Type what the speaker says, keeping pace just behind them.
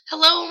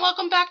Hello and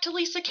welcome back to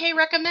Lisa K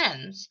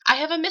Recommends. I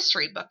have a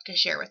mystery book to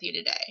share with you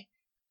today.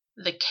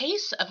 The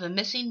Case of the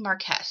Missing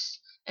Marquees,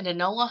 an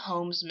Enola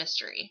Holmes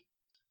mystery.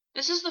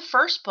 This is the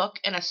first book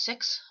in a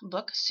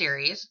 6-book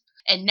series,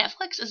 and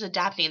Netflix is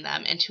adapting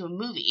them into a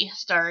movie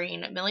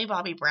starring Millie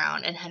Bobby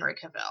Brown and Henry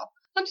Cavill.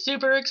 I'm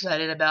super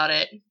excited about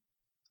it.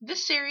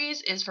 This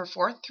series is for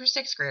 4th through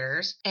 6th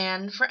graders,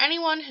 and for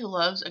anyone who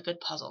loves a good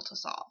puzzle to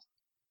solve.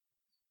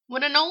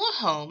 When Enola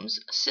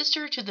Holmes,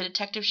 sister to the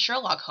detective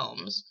Sherlock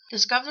Holmes,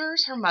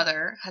 discovers her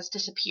mother has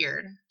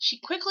disappeared, she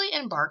quickly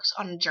embarks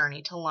on a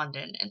journey to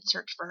London in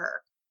search for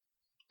her.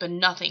 But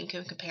nothing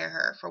can prepare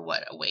her for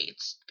what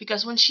awaits,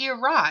 because when she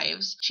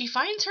arrives, she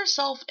finds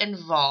herself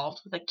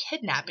involved with the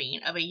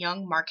kidnapping of a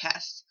young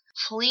Marquess,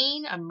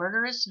 fleeing a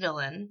murderous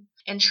villain,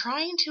 and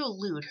trying to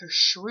elude her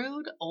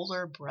shrewd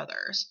older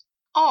brothers,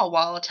 all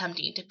while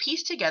attempting to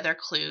piece together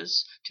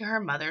clues to her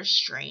mother's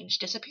strange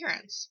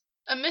disappearance.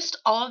 Amidst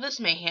all of this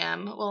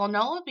mayhem, will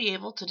Enola be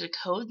able to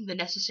decode the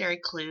necessary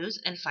clues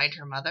and find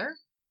her mother?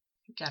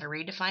 Gotta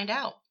read to find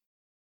out.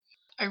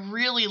 I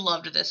really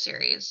loved this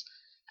series.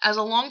 As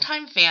a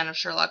longtime fan of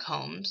Sherlock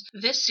Holmes,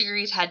 this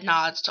series had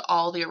nods to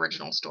all the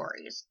original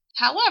stories.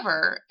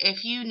 However,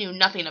 if you knew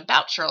nothing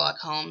about Sherlock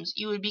Holmes,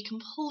 you would be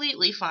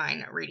completely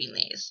fine reading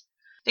these.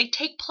 They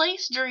take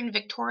place during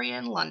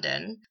Victorian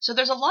London, so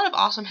there's a lot of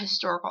awesome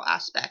historical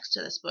aspects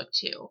to this book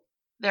too.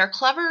 They're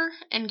clever,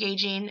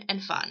 engaging,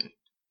 and fun.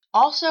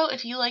 Also,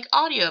 if you like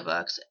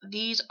audiobooks,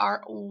 these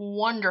are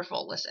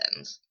wonderful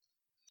listens.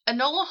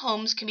 Enola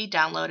Holmes can be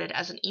downloaded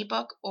as an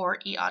ebook or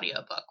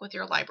e-audiobook with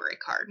your library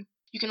card.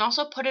 You can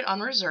also put it on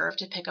reserve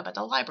to pick up at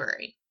the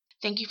library.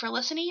 Thank you for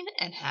listening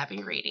and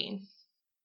happy reading.